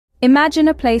Imagine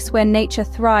a place where nature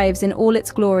thrives in all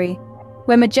its glory,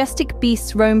 where majestic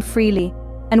beasts roam freely,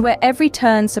 and where every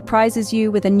turn surprises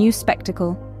you with a new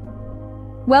spectacle.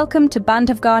 Welcome to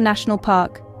Bandhavgarh National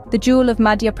Park, the jewel of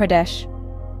Madhya Pradesh.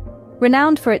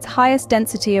 Renowned for its highest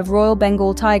density of Royal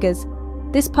Bengal tigers,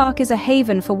 this park is a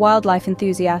haven for wildlife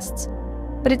enthusiasts.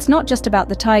 But it's not just about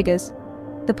the tigers.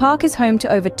 The park is home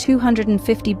to over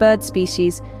 250 bird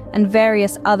species and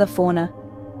various other fauna.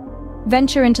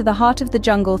 Venture into the heart of the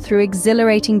jungle through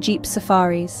exhilarating jeep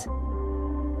safaris.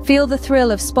 Feel the thrill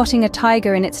of spotting a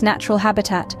tiger in its natural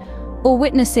habitat or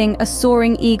witnessing a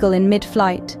soaring eagle in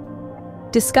mid-flight.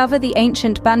 Discover the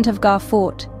ancient Bandhavgarh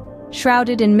fort,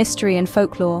 shrouded in mystery and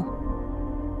folklore.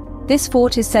 This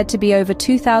fort is said to be over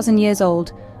 2,000 years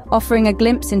old, offering a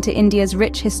glimpse into India's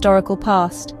rich historical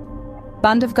past.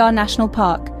 Bandhavgarh National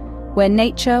Park, where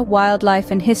nature,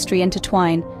 wildlife and history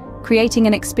intertwine, creating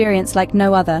an experience like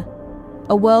no other.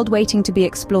 A world waiting to be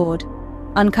explored.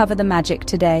 Uncover the magic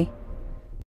today.